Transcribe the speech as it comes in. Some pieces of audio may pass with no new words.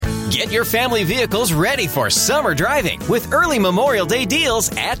Get your family vehicles ready for summer driving with early Memorial Day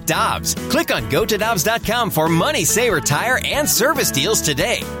deals at Dobbs. Click on GoToDobbs.com for money saver tire and service deals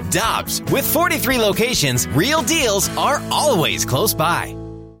today. Dobbs, with 43 locations, real deals are always close by.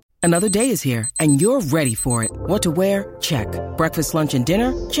 Another day is here, and you're ready for it. What to wear? Check. Breakfast, lunch, and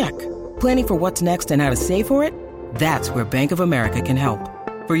dinner? Check. Planning for what's next and how to save for it? That's where Bank of America can help.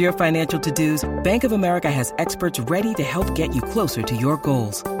 For your financial to-dos, Bank of America has experts ready to help get you closer to your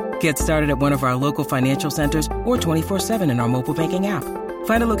goals. Get started at one of our local financial centers or 24/7 in our mobile banking app.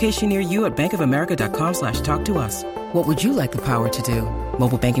 Find a location near you at bankofamerica.com/talktous. What would you like the power to do?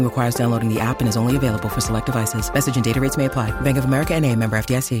 Mobile banking requires downloading the app and is only available for select devices. Message and data rates may apply. Bank of America N.A., member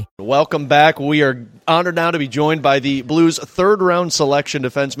FDIC. Welcome back. We are honored now to be joined by the Blues' third-round selection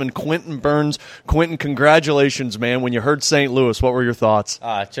defenseman, Quentin Burns. Quentin, congratulations, man. When you heard St. Louis, what were your thoughts?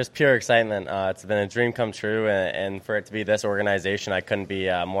 Just pure excitement. It's been a dream come true, and for it to be this organization, I couldn't be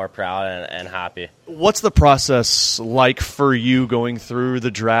more proud and happy. What's the process like for you going through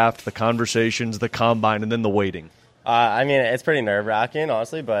the draft, the conversations, the combine, and then the waiting? It's pretty nerve-wracking,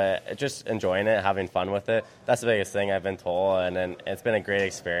 honestly, but just enjoying it, having fun with it. That's the biggest thing I've been told, and then it's been a great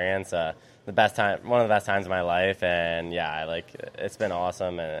experience. One of the best times of my life, and it's been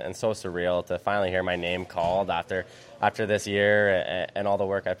awesome and so surreal to finally hear my name called after this year and all the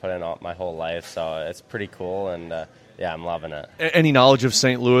work I put in my whole life. So it's pretty cool, and I'm loving it. Any knowledge of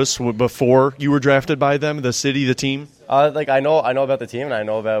St. Louis before you were drafted by them, the city, the team? I know about the team and I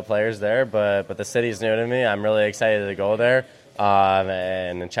know about players there, but the city's new to me. I'm really excited to go there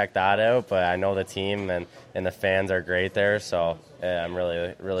and check that out. But I know the team and the fans are great there, so I'm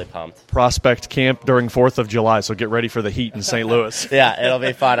really, really pumped. Prospect camp during 4th of July, so get ready for the heat in St. Louis. Yeah, it'll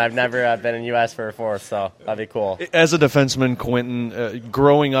be fun. I've never been in U.S. for a 4th, so that'd be cool. As a defenseman, Quentin,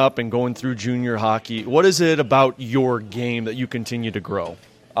 growing up and going through junior hockey, what is it about your game that you continue to grow?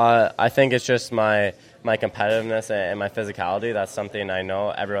 I think it's just my competitiveness and my physicality. That's something I know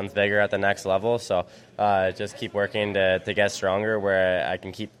everyone's bigger at the next level, so just keep working to get stronger where I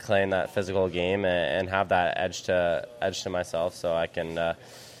can keep playing that physical game and have that edge to myself so I can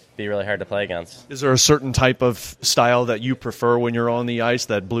be really hard to play against. Is there a certain type of style that you prefer when you're on the ice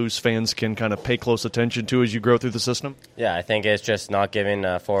that Blues fans can kind of pay close attention to as you grow through the system? Yeah, I think it's just not giving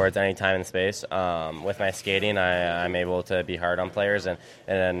forwards any time and space. With my skating, I'm able to be hard on players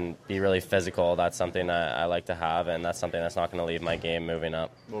and be really physical. That's something I like to have, and that's something that's not going to leave my game moving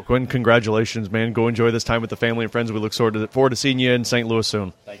up. Well, Quentin, congratulations, man. Go enjoy this time with the family and friends. We look forward to seeing you in St. Louis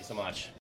soon. Thank you so much.